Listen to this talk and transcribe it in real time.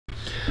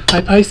Hi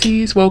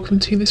Pisces, welcome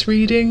to this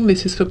reading.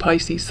 This is for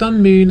Pisces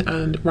Sun, Moon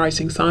and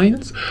Rising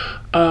signs.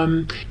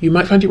 You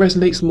might find it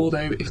resonates more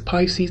though if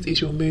Pisces is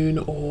your moon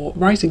or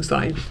rising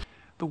sign.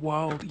 The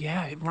world,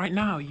 yeah, right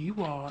now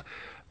you are,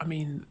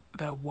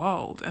 their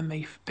world, and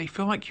they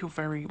feel like you're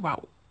very,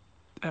 well,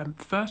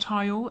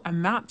 fertile,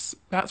 and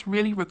that's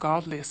really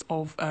regardless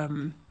of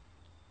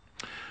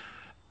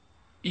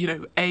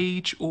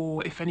age,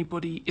 or if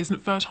anybody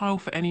isn't fertile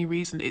for any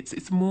reason.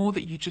 It's more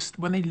that you just,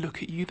 when they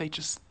look at you, they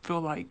just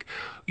feel like,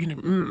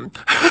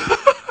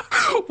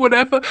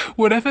 whatever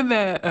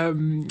their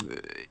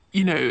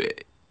you know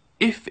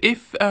if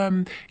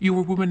you're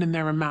a woman and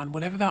they're a man,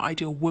 whatever that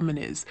ideal woman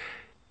is,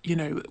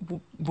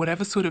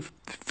 whatever sort of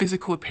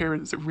physical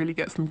appearance that really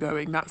gets them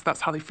going, that's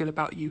how they feel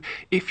about you.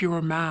 If you're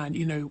a man,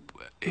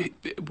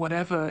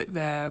 whatever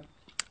their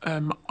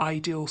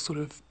ideal sort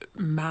of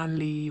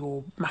manly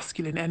or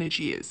masculine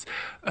energy is,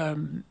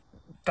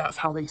 that's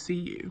how they see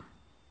you.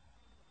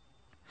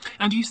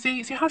 And you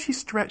see how she's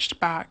stretched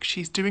back,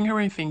 she's doing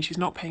her own thing, she's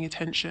not paying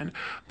attention,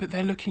 but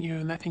they're looking at you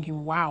and they're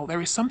thinking, wow, there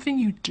is something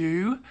you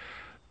do,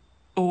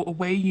 or a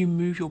way you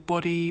move your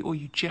body or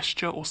you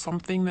gesture or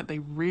something that they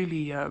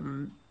really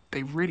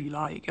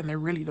like, and they're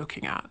really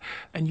looking at,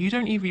 and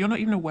you're not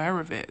even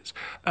aware of it.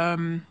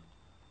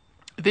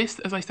 This,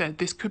 as I said,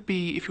 this could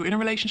be if you're in a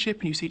relationship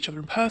and you see each other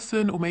in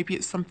person, or maybe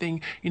it's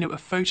something, a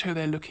photo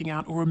they're looking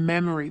at, or a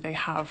memory they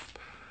have.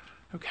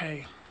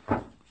 Okay.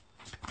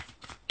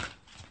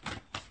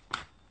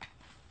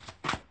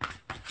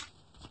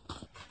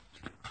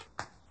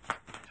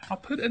 I'll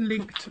put a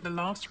link to the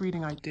last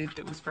reading I did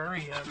that was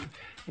very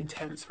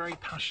intense, very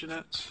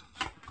passionate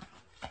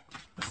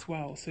as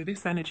well. So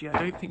this energy, I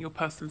don't think your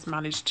person's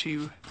managed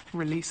to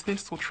release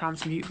this or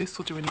transmute this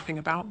or do anything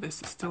about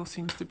this. It still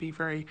seems to be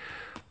very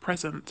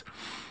present.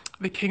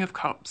 The King of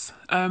Cups.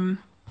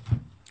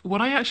 What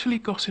I actually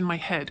got in my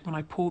head when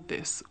I pulled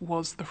this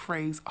was the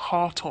phrase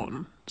heart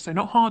on. So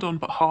not hard on,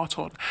 but heart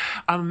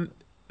on.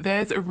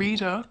 There's a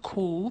reader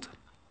called,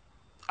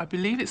 I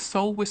believe it's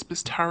Soul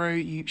Whispers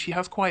Tarot. She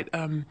has quite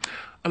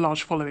a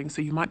large following,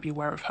 so you might be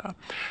aware of her.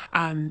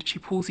 And she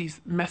pulls these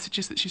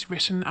messages that she's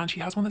written, and she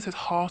has one that says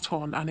heart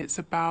on, and it's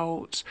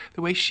about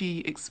the way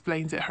she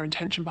explains it, her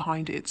intention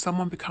behind it. It's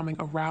someone becoming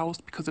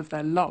aroused because of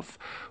their love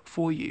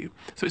for you.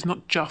 So it's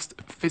not just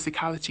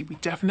physicality. We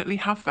definitely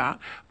have that,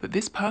 but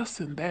this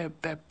person, they're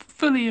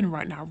fully in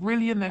right now,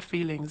 really in their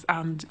feelings,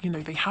 and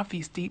they have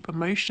these deep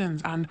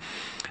emotions, and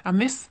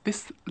this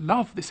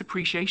love, this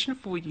appreciation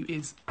for you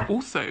is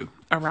also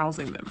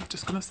arousing them.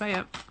 Just gonna say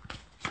it.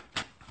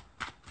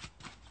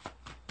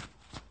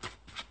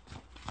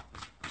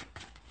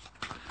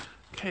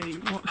 Okay,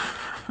 what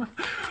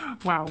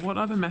wow, what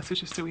other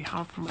messages do we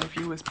have from my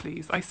viewers,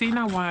 please? I see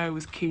now why I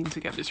was keen to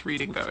get this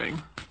reading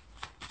going.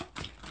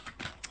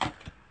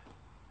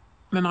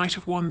 The Knight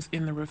of Wands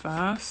in the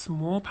reverse,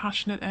 more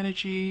passionate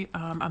energy,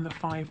 and the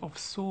Five of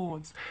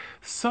Swords.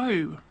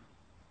 So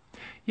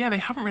yeah, they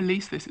haven't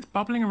released this. It's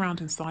bubbling around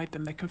inside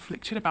them. They're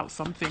conflicted about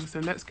something. So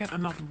let's get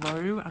another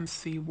row and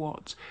see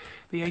what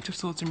the Eight of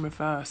Swords in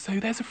reverse. So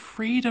there's a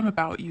freedom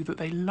about you that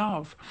they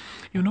love.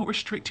 You're not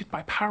restricted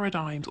by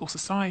paradigms or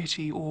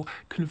society or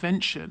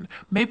convention.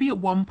 Maybe at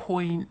one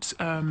point,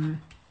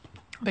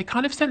 they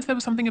kind of sensed there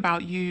was something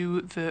about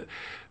you that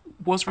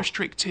was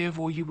restrictive,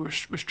 or you were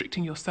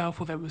restricting yourself,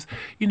 or there was,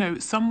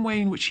 some way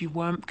in which you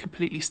weren't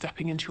completely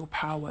stepping into your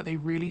power. They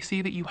really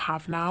see that you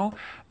have now,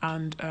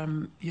 and,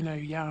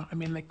 yeah,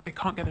 they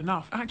can't get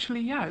enough.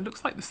 Actually, yeah, it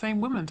looks like the same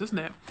woman, doesn't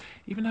it?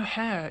 Even her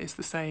hair is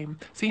the same.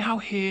 See how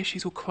here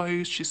she's all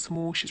closed, she's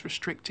small, she's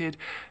restricted,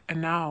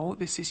 and now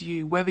this is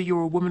you. Whether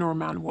you're a woman or a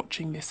man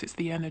watching this, it's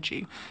the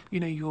energy.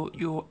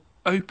 You're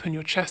open,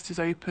 your chest is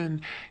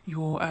open,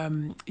 you're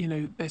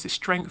there's a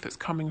strength that's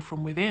coming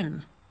from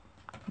within.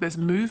 There's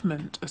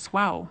movement as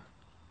well,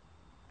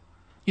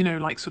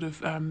 like sort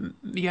of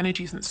the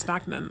energy isn't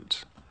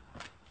stagnant.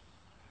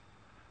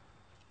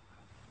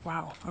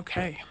 Wow,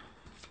 okay.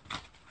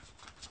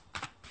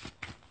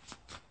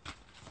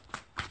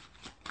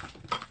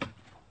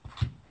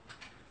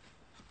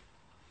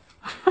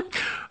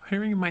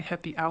 Hearing in my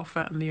head the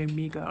Alpha and the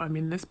Omega,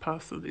 this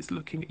person is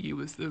looking at you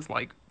as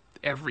like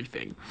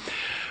everything.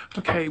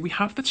 Okay, we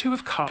have the Two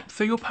of Cups.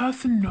 So your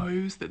person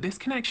knows that this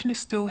connection is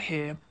still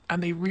here,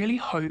 and they really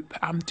hope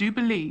and do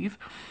believe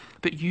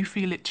that you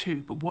feel it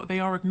too. But what they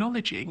are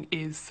acknowledging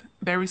is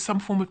there is some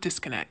form of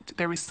disconnect.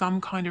 There is some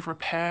kind of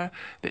repair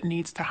that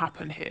needs to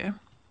happen here.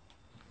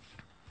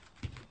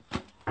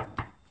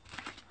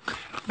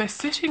 They're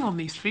sitting on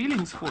these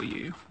feelings for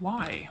you.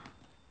 Why?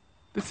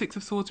 The Six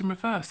of Swords in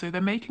reverse. So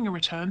they're making a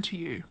return to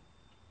you.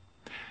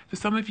 For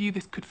some of you,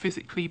 this could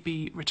physically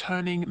be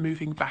returning,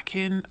 moving back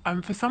in.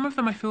 For some of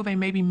them, I feel they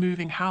may be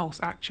moving house,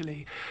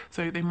 actually.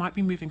 So they might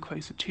be moving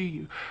closer to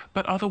you.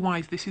 But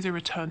otherwise, this is a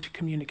return to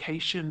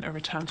communication, a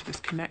return to this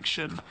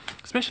connection,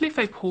 especially if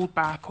they pulled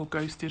back or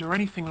ghosted or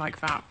anything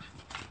like that.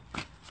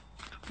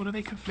 What are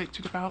they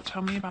conflicted about?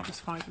 Tell me about this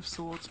Five of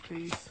Swords,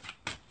 please.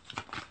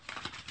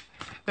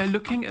 They're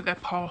looking at their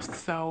past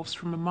selves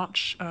from a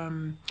much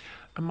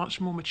a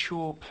much more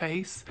mature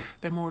place.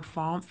 They're more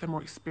advanced, they're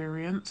more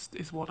experienced,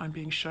 is what I'm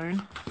being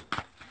shown.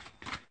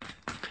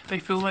 They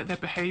feel like their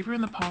behavior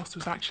in the past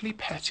was actually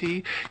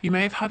petty. You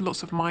may have had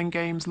lots of mind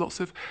games, lots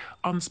of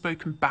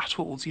unspoken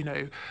battles, you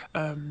know,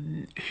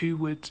 who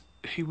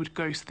would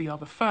ghost the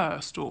other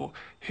first, or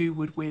who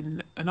would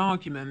win an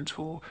argument,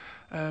 or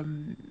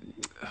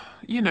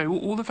you know,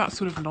 all of that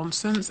sort of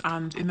nonsense.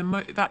 And in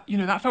that, you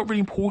know, that felt really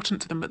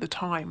important to them at the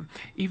time,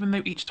 even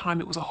though each time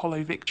it was a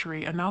hollow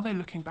victory. And now they're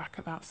looking back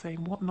at that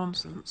saying, what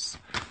nonsense.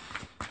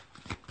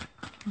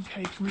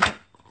 Okay, can we get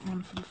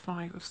one for the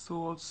Five of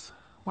Swords?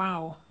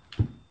 Wow.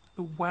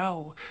 The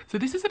Well. So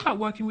this is about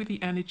working with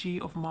the energy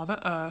of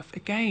Mother Earth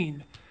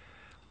again.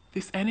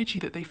 This energy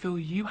that they feel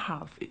you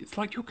have. It's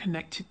like you're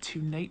connected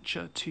to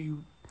nature,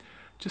 to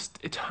just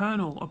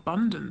eternal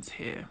abundance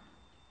here.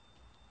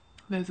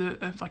 There's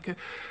like a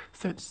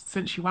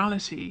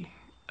sensuality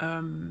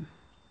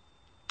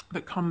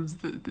that comes,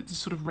 that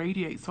sort of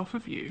radiates off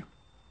of you.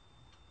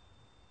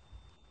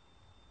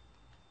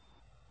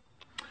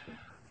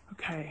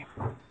 Okay.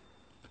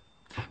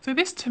 So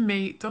this to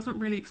me doesn't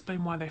really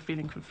explain why they're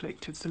feeling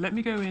conflicted. So let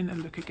me go in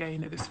and look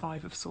again at this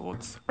Five of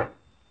Swords.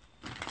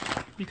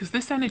 Because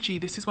this energy,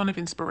 this is one of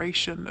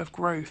inspiration, of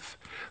growth,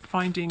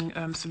 finding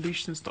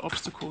solutions to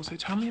obstacles. So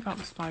tell me about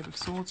this Five of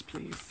Swords,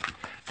 please.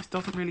 This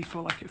doesn't really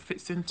feel like it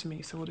fits into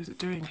me. So what is it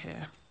doing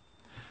here?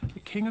 The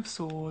King of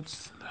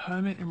Swords, the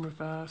Hermit in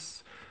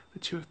reverse, the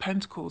Two of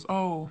Pentacles.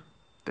 Oh,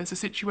 there's a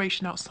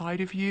situation outside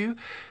of you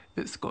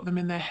that's got them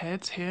in their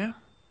heads here.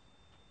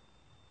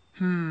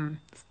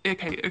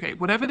 Okay.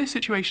 Whatever this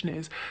situation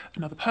is,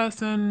 another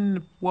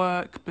person,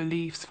 work,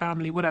 beliefs,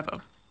 family,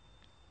 whatever.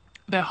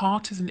 Their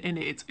heart isn't in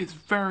it. It's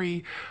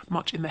very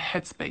much in the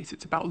headspace.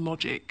 It's about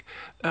logic.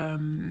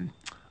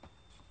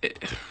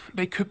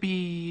 They could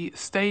be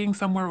staying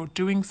somewhere or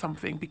doing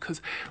something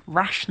because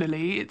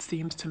rationally it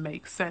seems to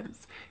make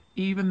sense.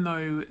 Even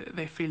though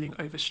they're feeling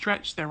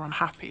overstretched, they're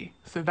unhappy.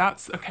 So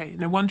that's okay.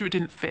 No wonder it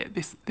didn't fit.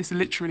 This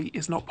literally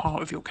is not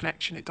part of your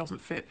connection. It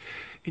doesn't fit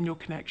in your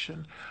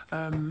connection.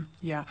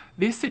 Yeah,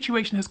 this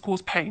situation has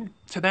caused pain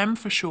to them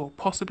for sure,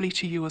 possibly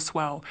to you as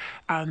well.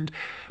 And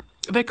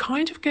they're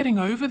kind of getting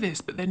over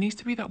this, but there needs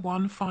to be that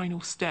one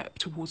final step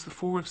towards the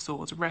Four of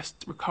Swords: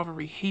 rest,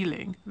 recovery,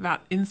 healing, that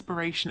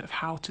inspiration of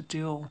how to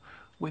deal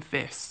with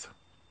this.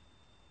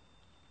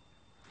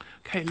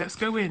 Okay, let's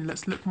go in.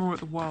 Let's look more at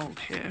the world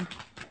here.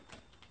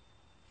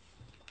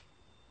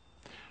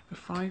 The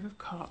Five of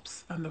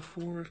Cups and the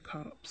Four of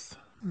Cups.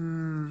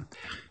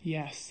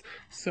 Yes,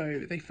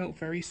 so they felt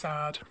very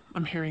sad.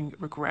 I'm hearing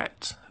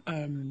regret.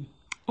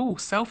 Oh,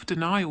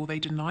 self-denial. They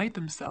denied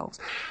themselves.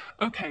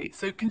 Okay,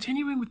 so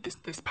continuing with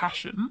this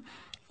passion,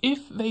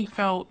 if they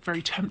felt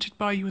very tempted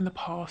by you in the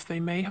past,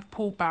 they may have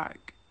pulled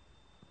back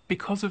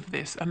because of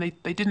this, and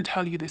they didn't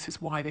tell you this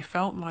is why. They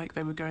felt like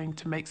they were going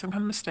to make some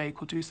kind of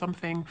mistake or do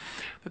something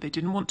that they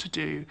didn't want to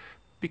do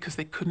because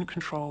they couldn't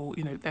control,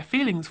 you know, their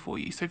feelings for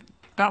you. So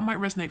that might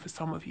resonate for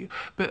some of you.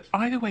 But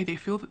either way, they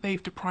feel that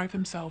they've deprived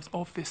themselves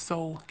of this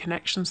soul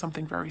connection,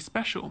 something very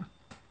special.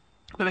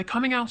 But they're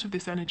coming out of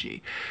this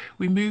energy.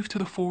 We move to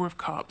the Four of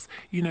Cups.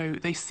 You know,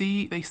 they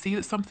see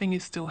that something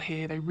is still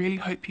here. They really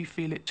hope you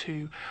feel it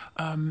too.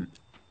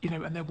 You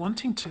know, and they're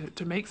wanting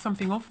to make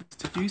something of this,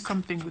 to do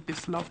something with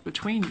this love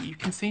between you. You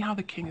can see how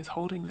the King is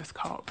holding this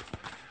cup.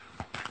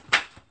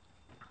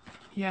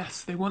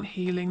 Yes, they want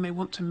healing. They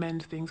want to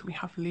mend things. We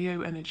have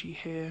Leo energy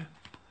here.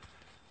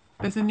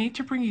 There's a need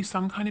to bring you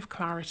some kind of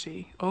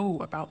clarity. Oh,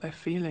 about their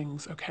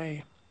feelings.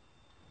 Okay.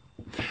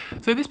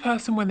 So this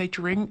person, when they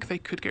drink, they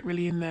could get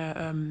really in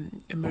their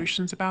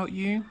emotions about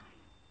you.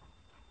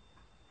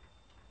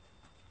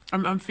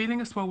 I'm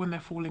feeling as well when they're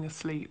falling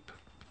asleep.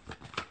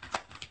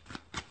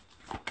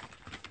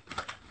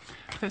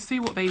 Let's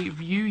see what they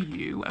view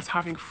you as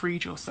having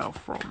freed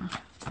yourself from.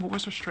 What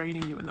was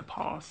restraining you in the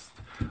past?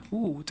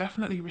 Ooh,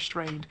 definitely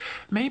restrained.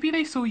 Maybe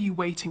they saw you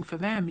waiting for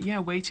them. Yeah,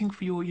 waiting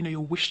for your, you know,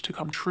 your wish to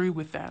come true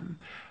with them.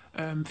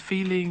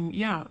 Feeling,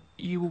 yeah,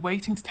 you were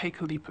waiting to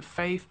take a leap of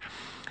faith.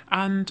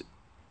 And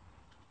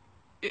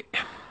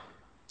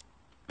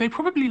they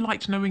probably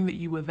liked knowing that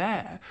you were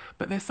there,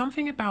 but there's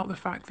something about the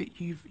fact that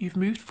you've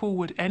moved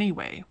forward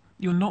anyway.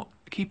 You're not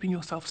keeping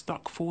yourself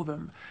stuck for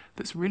them.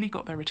 That's really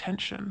got their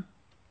attention.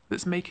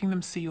 That's making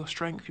them see your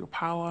strength, your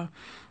power,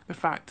 the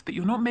fact that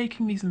you're not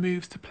making these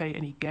moves to play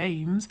any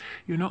games.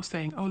 You're not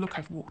saying, oh, look,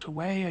 I've walked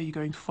away. Are you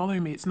going to follow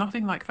me? It's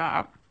nothing like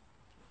that.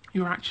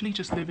 You're actually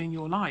just living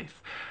your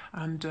life.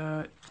 And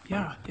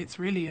yeah, it's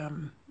really,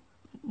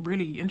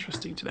 really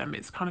interesting to them.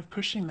 It's kind of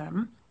pushing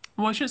them.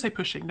 Well, I shouldn't say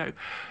pushing, no.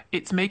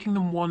 It's making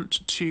them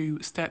want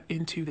to step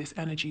into this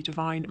energy,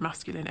 divine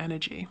masculine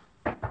energy.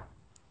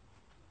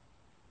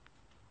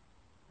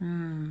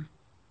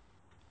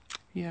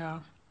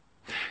 Yeah.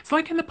 It's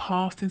like in the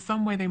past, in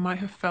some way, they might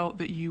have felt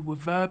that you were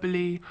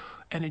verbally,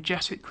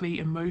 energetically,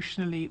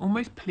 emotionally,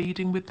 almost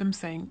pleading with them,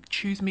 saying,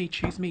 choose me,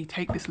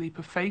 take this leap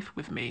of faith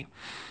with me.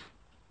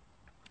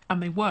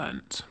 And they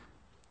weren't.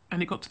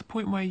 And it got to the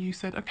point where you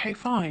said, okay,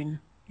 fine.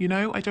 You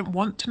know, I don't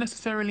want to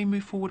necessarily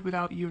move forward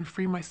without you and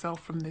free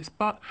myself from this,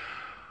 but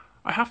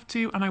I have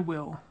to and I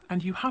will,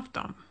 and you have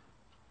done.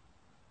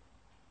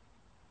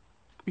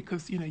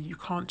 Because, you know, you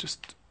can't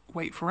just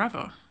wait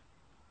forever.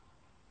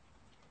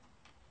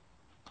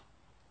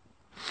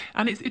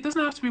 And it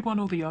doesn't have to be one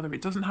or the other.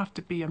 It doesn't have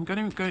to be I'm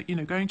going to go, you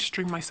know, going to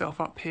string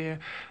myself up here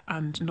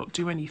and not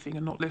do anything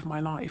and not live my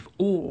life,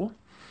 or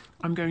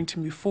I'm going to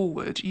move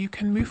forward. You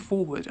can move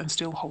forward and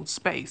still hold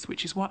space,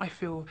 which is what I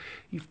feel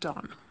you've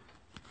done.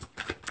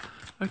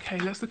 Okay,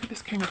 let's look at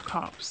this King of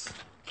Cups.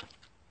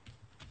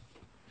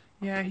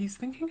 Yeah, he's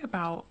thinking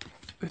about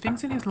the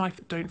things in his life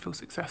that don't feel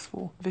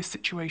successful. This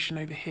situation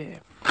over here.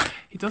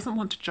 He doesn't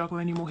want to juggle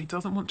anymore. He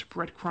doesn't want to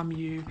breadcrumb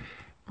you.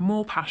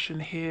 More passion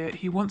here.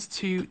 He wants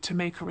to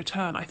make a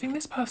return. I think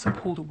this person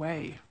pulled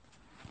away,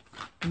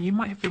 and you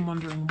might have been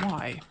wondering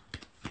why.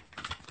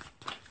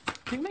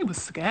 I think they were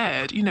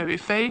scared. You know,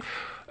 if they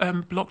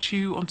blocked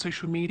you on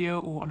social media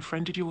or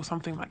unfriended you or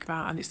something like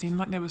that, and it seemed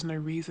like there was no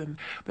reason,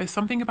 there's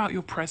something about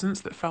your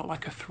presence that felt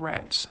like a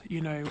threat.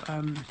 You know,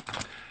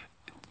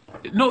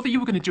 not that you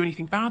were going to do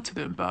anything bad to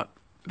them, but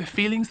the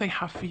feelings they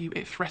have for you,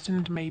 it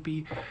threatened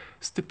maybe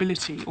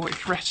stability, or it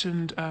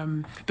threatened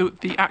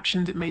the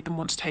actions it made them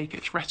want to take.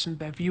 It threatened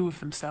their view of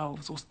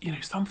themselves, or, you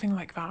know, something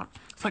like that.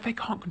 It's like they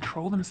can't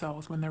control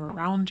themselves when they're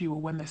around you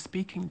or when they're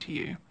speaking to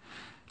you.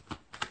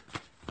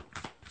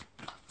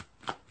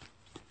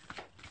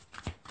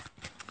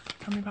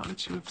 Tell me about the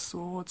Two of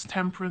Swords.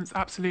 Temperance,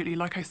 absolutely.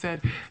 Like I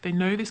said, they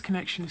know this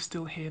connection is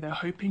still here. They're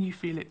hoping you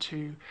feel it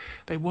too.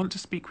 They want to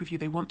speak with you.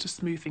 They want to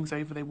smooth things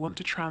over. They want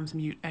to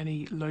transmute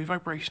any low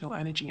vibrational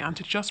energy and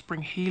to just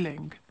bring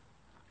healing.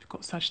 We've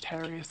got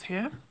Sagittarius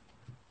here.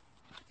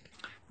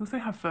 We also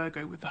have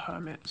Virgo with the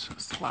Hermit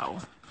as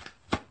well.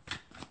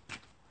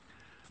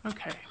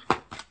 Okay,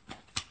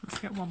 let's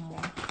get one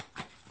more.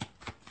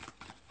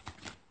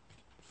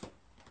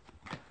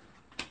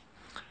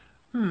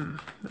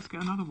 Let's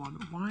get another one.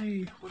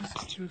 Why? What is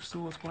this Two of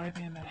Swords? Why are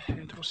they in their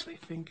head? What are they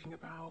thinking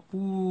about?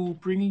 Ooh,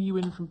 bringing you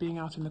in from being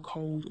out in the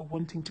cold, or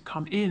wanting to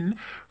come in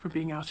from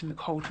being out in the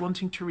cold,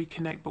 wanting to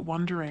reconnect, but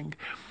wondering,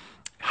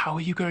 how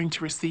are you going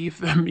to receive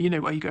them? You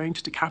know, are you going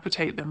to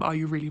decapitate them? Are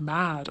you really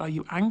mad? Are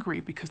you angry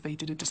because they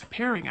did a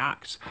disappearing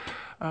act?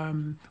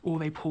 Or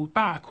they pulled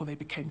back, or they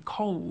became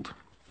cold?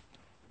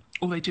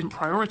 Or they didn't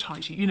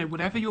prioritize you, you know,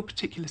 whatever your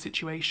particular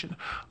situation,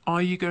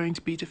 are you going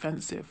to be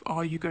defensive?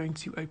 Are you going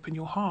to open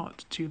your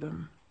heart to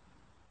them?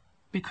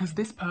 Because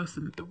this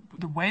person,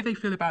 the way they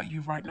feel about you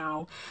right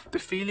now, the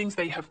feelings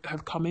they have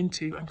come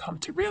into and come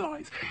to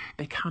realize,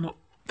 they cannot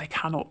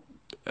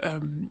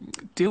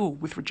deal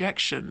with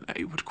rejection.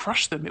 It would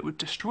crush them, it would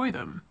destroy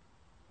them.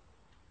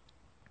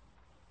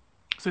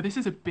 So this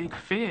is a big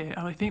fear,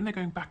 and I think they're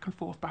going back and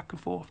forth, back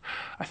and forth.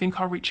 I think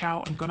I'll reach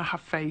out. I'm going to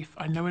have faith.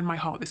 I know in my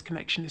heart this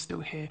connection is still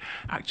here.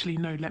 Actually,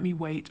 no, let me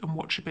wait and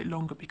watch a bit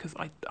longer, because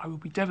I will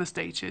be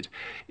devastated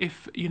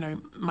if, you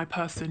know, my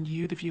person,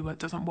 you, the viewer,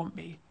 doesn't want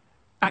me.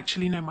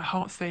 Actually, no, my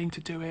heart's saying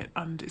to do it,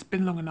 and it's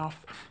been long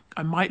enough.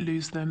 I might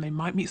lose them. They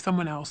might meet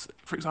someone else,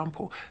 for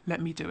example. Let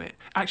me do it.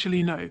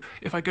 Actually, no,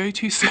 if I go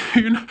too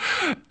soon,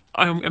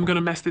 I'm going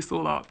to mess this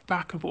all up.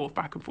 Back and forth,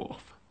 back and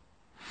forth.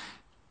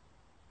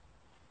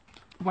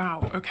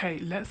 Wow, okay,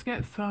 let's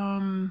get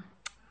some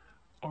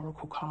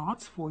oracle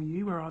cards for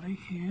you. Where are they?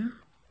 Here.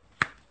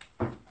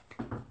 And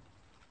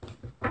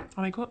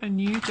I got a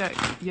new deck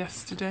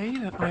yesterday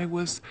that I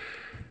was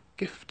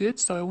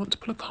gifted, so I want to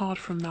pull a card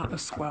from that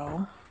as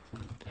well.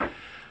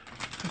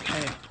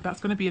 Okay, that's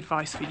going to be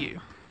advice for you.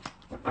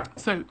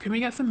 So, can we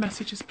get some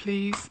messages,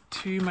 please,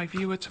 to my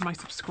viewer, to my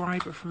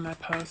subscriber, from their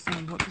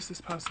person? What does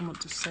this person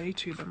want to say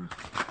to them?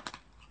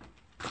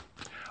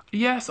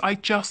 Yes, I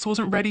just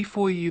wasn't ready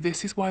for you.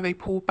 This is why they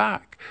pulled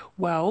back.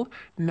 Well,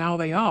 now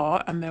they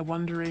are, and they're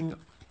wondering,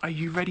 are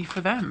you ready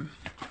for them?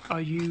 Are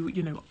you,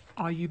 you know,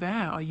 are you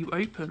there? Are you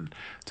open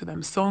to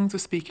them? Songs are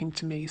speaking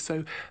to me.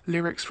 So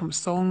lyrics from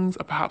songs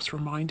are perhaps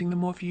reminding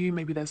them of you.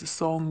 Maybe there's a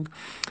song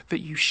that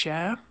you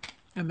share,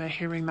 and they're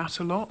hearing that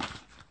a lot.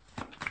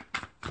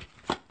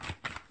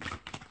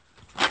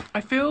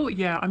 I feel,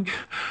 yeah, I'm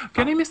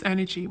getting this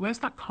energy. Where's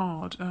that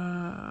card?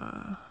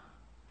 I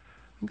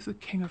think it's the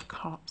King of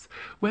Cups.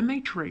 When they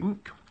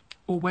drink,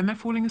 or when they're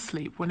falling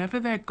asleep,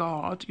 whenever their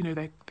guard, you know,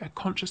 their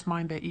conscious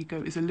mind, their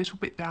ego is a little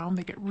bit down,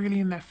 they get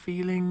really in their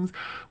feelings.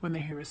 When they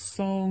hear a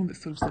song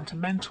that's sort of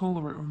sentimental,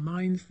 or it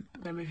reminds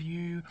them of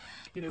you,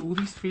 you know, all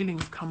these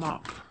feelings come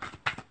up.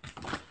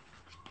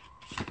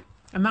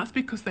 And that's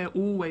because they're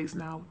always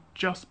now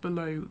just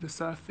below the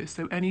surface.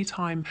 So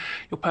anytime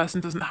your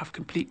person doesn't have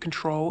complete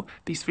control,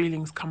 these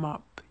feelings come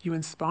up. You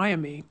inspire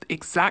me.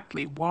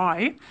 Exactly.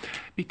 Why?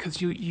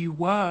 Because you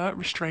were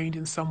restrained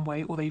in some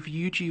way, or they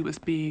viewed you as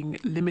being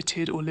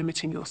limited or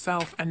limiting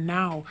yourself, and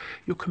now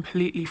you're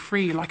completely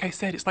free. Like I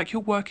said, it's like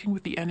you're working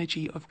with the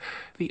energy of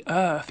the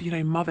earth, you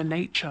know, Mother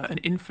Nature, an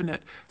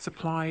infinite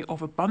supply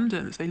of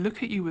abundance. They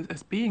look at you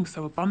as being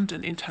so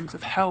abundant in terms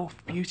of health,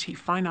 beauty,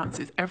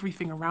 finances,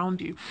 everything around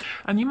you.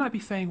 And you might be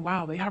saying,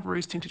 wow, they have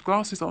rose-tinted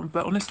glasses on,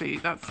 but honestly,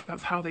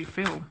 that's how they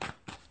feel.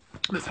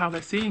 That's how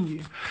they're seeing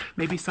you.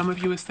 Maybe some of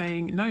you are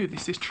saying, no,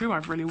 this is true.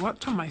 I've really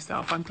worked on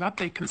myself. I'm glad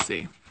they can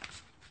see.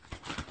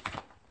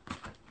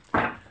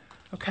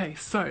 Okay,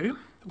 so,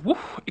 woo,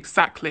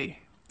 exactly.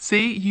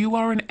 See, you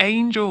are an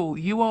angel.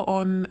 You are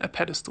on a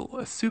pedestal,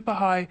 a super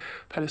high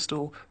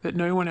pedestal that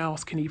no one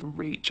else can even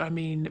reach. I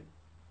mean,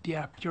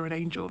 yeah, you're an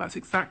angel. That's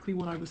exactly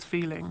what I was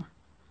feeling.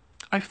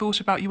 I've thought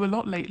about you a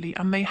lot lately,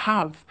 and they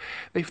have.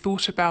 They've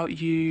thought about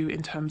you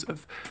in terms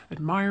of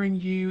admiring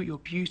you, your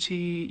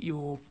beauty,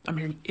 your, I'm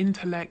hearing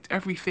intellect,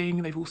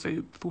 everything. They've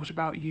also thought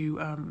about you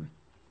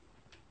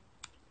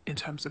in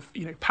terms of,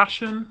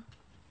 passion.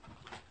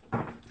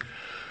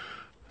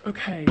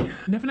 Okay,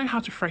 I never know how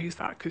to phrase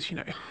that because,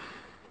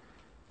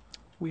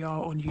 we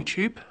are on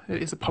YouTube.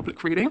 It is a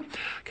public reading.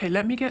 Okay,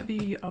 let me get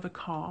the other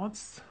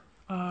cards.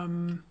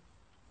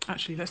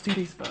 Actually, let's do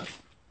these first.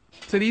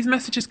 So these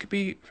messages could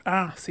be,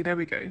 see, there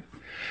we go.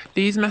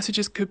 These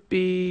messages could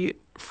be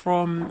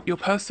from your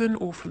person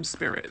or from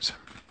spirit.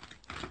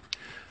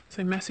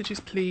 So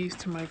messages, please,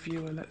 to my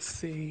viewer. Let's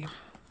see.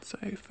 So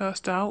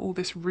first out, all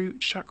this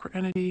root chakra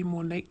energy,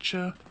 more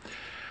nature.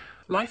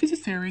 Life is a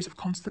series of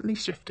constantly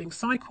shifting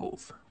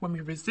cycles. When we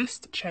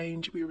resist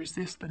change, we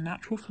resist the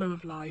natural flow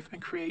of life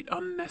and create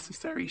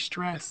unnecessary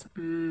stress.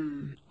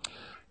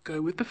 Go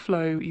with the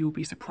flow, you will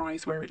be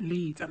surprised where it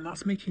leads. And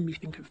that's making me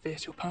think of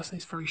this. Your person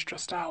is very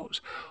stressed out.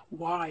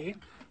 Why?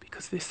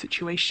 Because this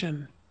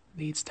situation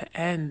needs to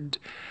end.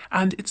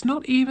 And it's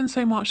not even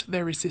so much that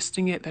they're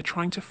resisting it, they're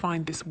trying to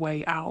find this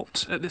way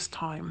out at this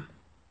time.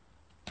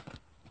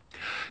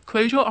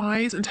 Close your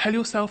eyes and tell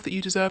yourself that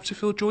you deserve to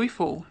feel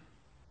joyful.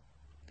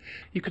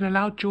 You can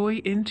allow joy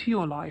into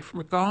your life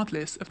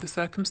regardless of the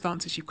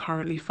circumstances you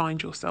currently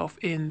find yourself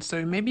in.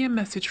 So maybe a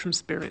message from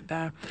spirit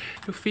there.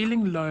 If you're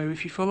feeling low,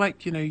 if you feel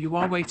like, you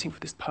are waiting for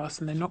this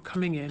person, they're not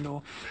coming in,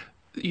 or,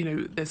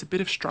 there's a bit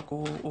of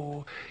struggle,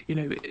 or,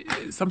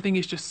 something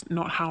is just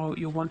not how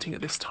you're wanting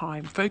at this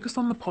time. Focus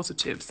on the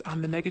positives,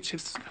 and the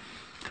negatives,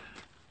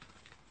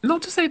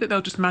 not to say that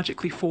they'll just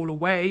magically fall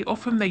away.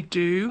 Often they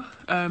do,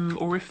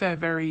 or if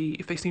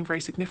they seem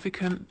very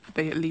significant,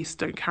 they at least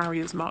don't carry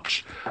as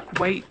much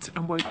weight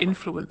and won't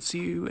influence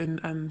you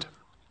and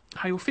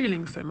how you're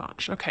feeling so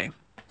much. Okay.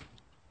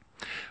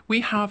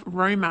 We have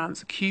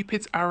romance.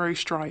 Cupid's arrow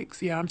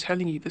strikes. Yeah, I'm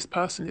telling you, this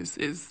person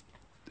is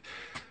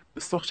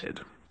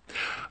besotted.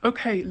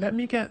 Okay, let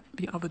me get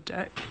the other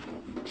deck,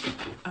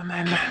 and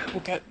then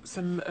we'll get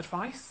some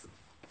advice.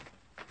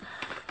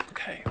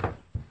 Okay.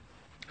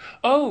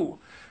 Oh,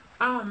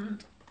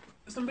 and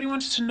somebody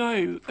wanted to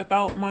know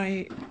about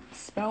my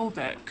spell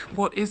deck.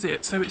 What is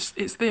it? So it's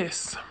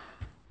this.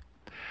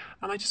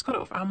 And I just got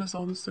it off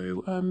Amazon,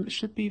 so it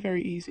should be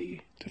very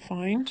easy to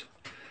find.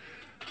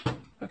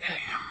 Okay.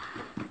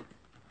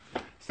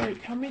 So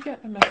can we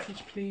get a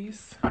message,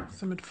 please?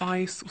 Some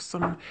advice or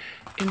some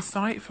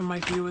insight from my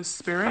viewer's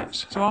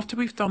spirit. So after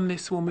we've done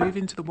this, we'll move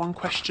into the one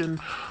question,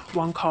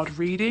 one card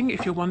reading.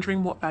 If you're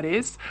wondering what that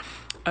is,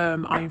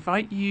 I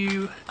invite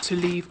you to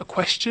leave a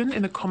question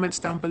in the comments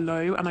down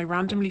below, and I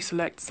randomly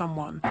select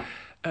someone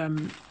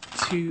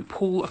to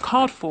pull a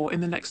card for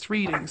in the next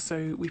reading.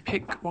 So we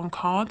pick one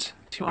card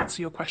to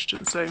answer your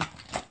question. So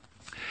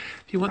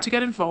if you want to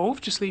get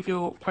involved, just leave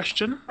your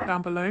question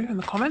down below in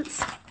the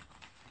comments.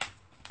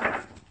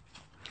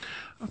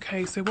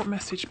 Okay, so what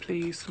message,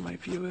 please, for my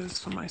viewers,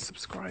 for my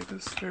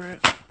subscribers,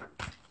 Spirit?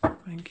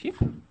 Thank you.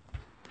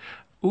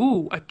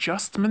 Ooh,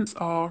 adjustments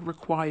are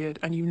required,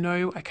 and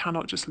I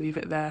cannot just leave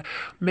it there.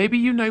 Maybe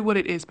you know what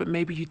it is, but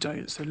maybe you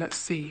don't. So let's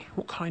see,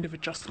 what kind of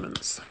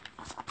adjustments?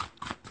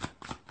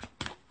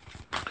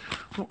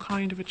 What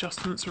kind of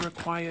adjustments are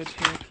required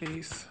here,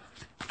 please?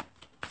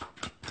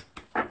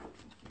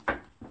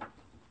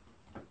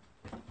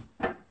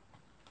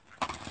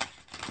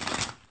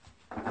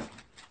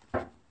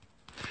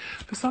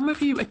 For some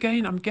of you,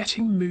 again, I'm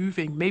getting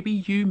moving. Maybe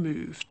you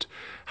moved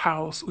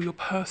house, or your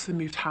person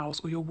moved house,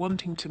 or you're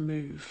wanting to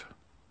move.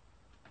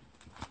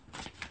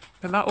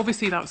 But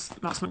obviously that's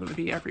not going to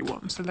be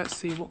everyone. So let's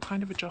see, what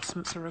kind of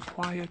adjustments are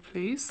required,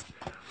 please?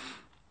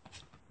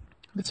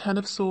 The Ten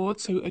of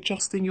Swords, so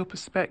adjusting your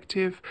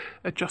perspective,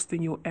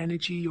 adjusting your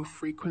energy, your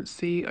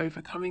frequency,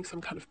 overcoming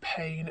some kind of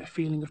pain, a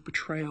feeling of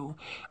betrayal.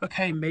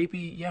 Okay, maybe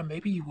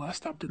you were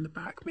stabbed in the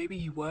back, maybe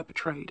you were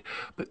betrayed,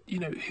 but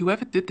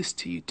whoever did this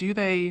to you, do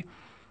they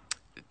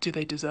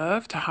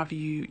deserve to have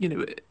you,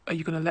 are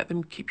you going to let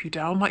them keep you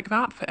down like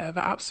that forever?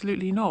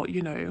 Absolutely not,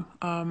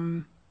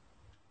 No,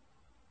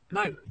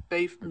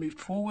 they've moved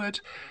forward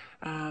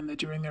and they're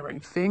doing their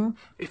own thing.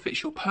 If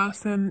it's your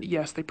person,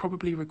 yes, they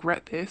probably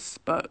regret this,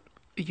 but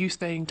you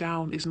staying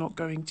down is not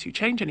going to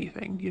change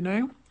anything,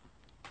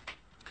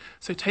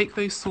 So take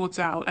those swords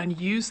out and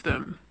use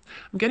them.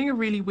 I'm getting a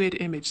really weird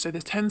image. So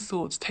there's 10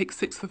 swords, take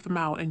 6 of them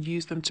out and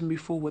use them to move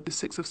forward, the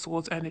 6 of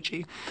swords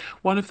energy.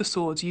 One of the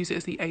swords, use it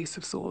as the ace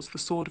of swords, the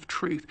sword of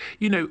truth.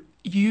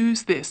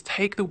 Use this,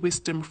 take the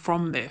wisdom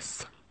from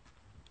this.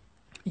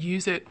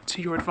 Use it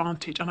to your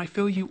advantage, and I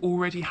feel you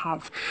already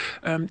have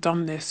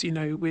done this,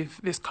 with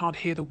this card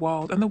here, the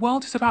world. And the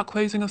world is about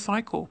closing a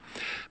cycle,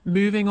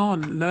 moving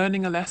on,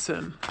 learning a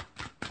lesson.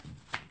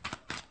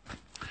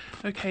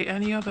 Okay,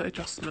 any other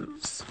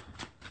adjustments?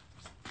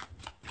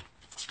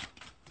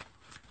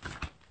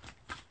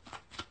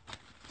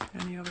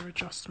 Any other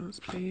adjustments,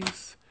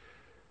 please?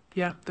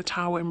 Yeah, the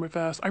Tower in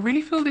reverse. I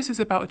really feel this is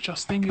about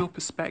adjusting your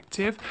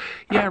perspective.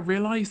 Yeah,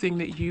 realizing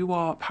that you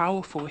are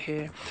powerful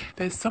here.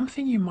 There's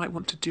something you might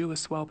want to do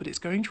as well, but it's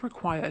going to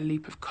require a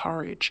leap of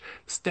courage,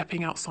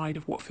 stepping outside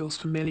of what feels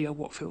familiar,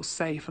 what feels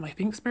safe. And I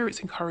think Spirit's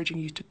encouraging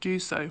you to do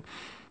so.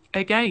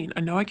 Again,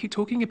 I know I keep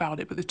talking about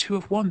it, but the Two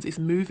of Wands is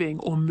moving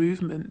or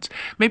movement.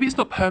 Maybe it's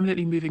not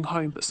permanently moving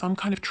home, but some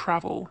kind of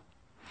travel.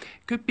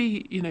 Could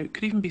be,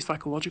 could even be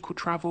psychological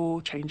travel,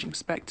 changing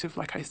perspective,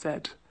 like I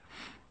said.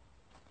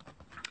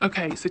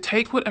 Okay, so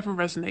take whatever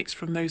resonates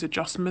from those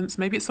adjustments.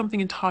 Maybe it's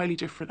something entirely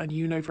different and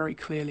you know very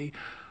clearly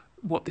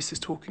what this is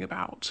talking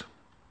about.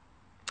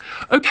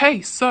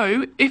 Okay,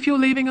 so if you're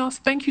leaving us,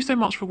 thank you so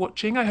much for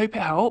watching. I hope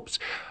it helped.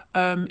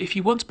 If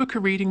you want to book a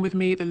reading with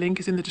me, the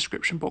link is in the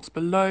description box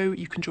below.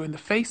 You can join the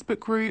Facebook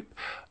group,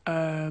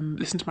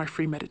 listen to my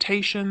free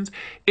meditations.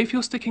 If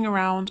you're sticking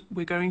around,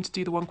 we're going to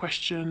do the one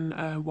question,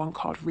 one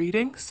card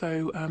reading.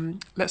 So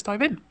let's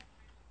dive in.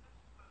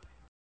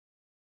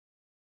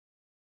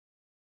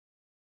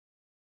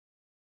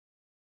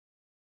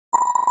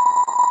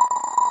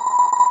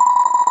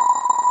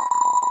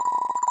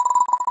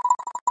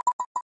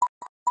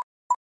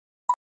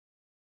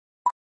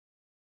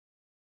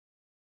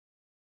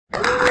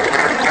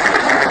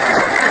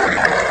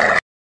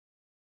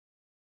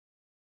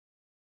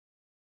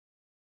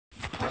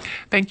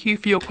 Thank you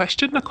for your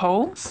question,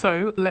 Nicole.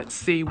 So let's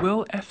see,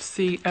 will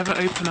FC ever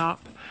open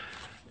up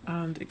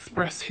and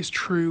express his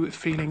true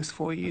feelings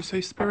for you?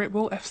 So Spirit,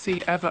 will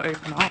FC ever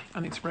open up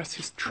and express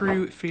his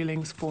true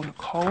feelings for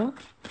Nicole?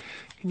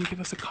 Can you give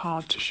us a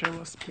card to show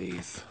us,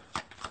 please?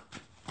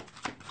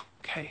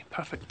 Okay,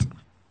 perfect.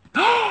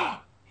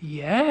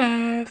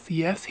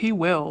 Yes, he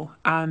will.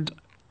 And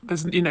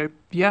there's,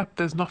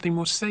 there's nothing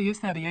more to say,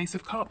 is there? The Ace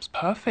of Cups,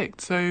 perfect.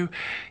 So,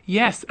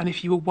 yes, and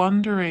if you were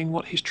wondering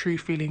what his true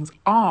feelings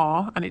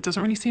are, and it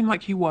doesn't really seem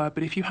like you were,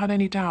 but if you had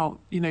any doubt,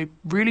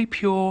 really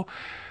pure,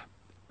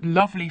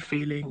 lovely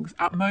feelings.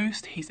 At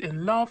most, he's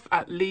in love.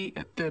 At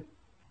the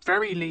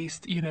very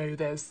least,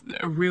 there's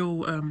a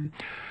real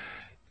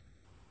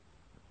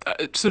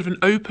sort of an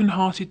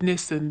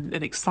open-heartedness and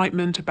an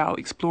excitement about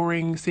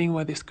exploring, seeing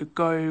where this could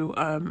go.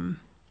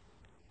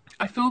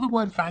 I feel the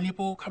word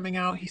valuable coming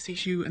out. He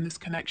sees you and this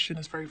connection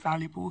as very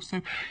valuable.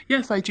 So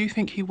yes, I do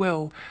think he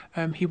will.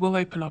 He will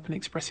open up and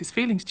express his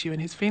feelings to you,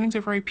 and his feelings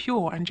are very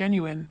pure and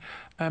genuine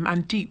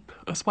and deep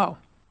as well.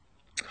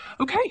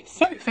 Okay,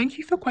 so thank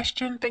you for the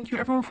question. Thank you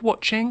everyone for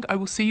watching. I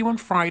will see you on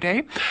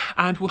Friday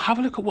and we'll have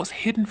a look at what's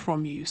hidden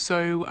from you.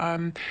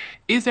 So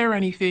is there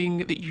anything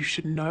that you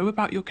should know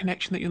about your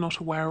connection that you're not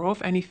aware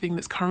of? Anything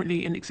that's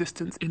currently in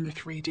existence in the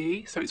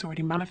 3D, so it's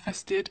already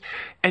manifested?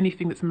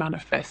 Anything that's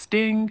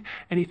manifesting?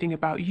 Anything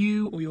about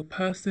you or your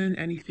person?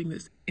 Anything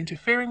that's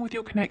interfering with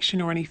your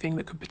connection or anything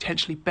that could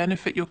potentially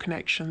benefit your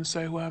connection?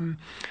 So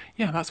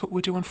yeah, that's what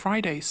we'll do on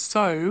Friday.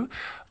 So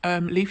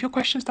leave your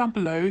questions down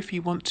below if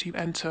you want to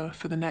enter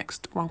for the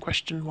next one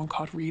question, one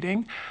card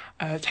reading.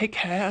 Take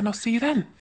care and I'll see you then.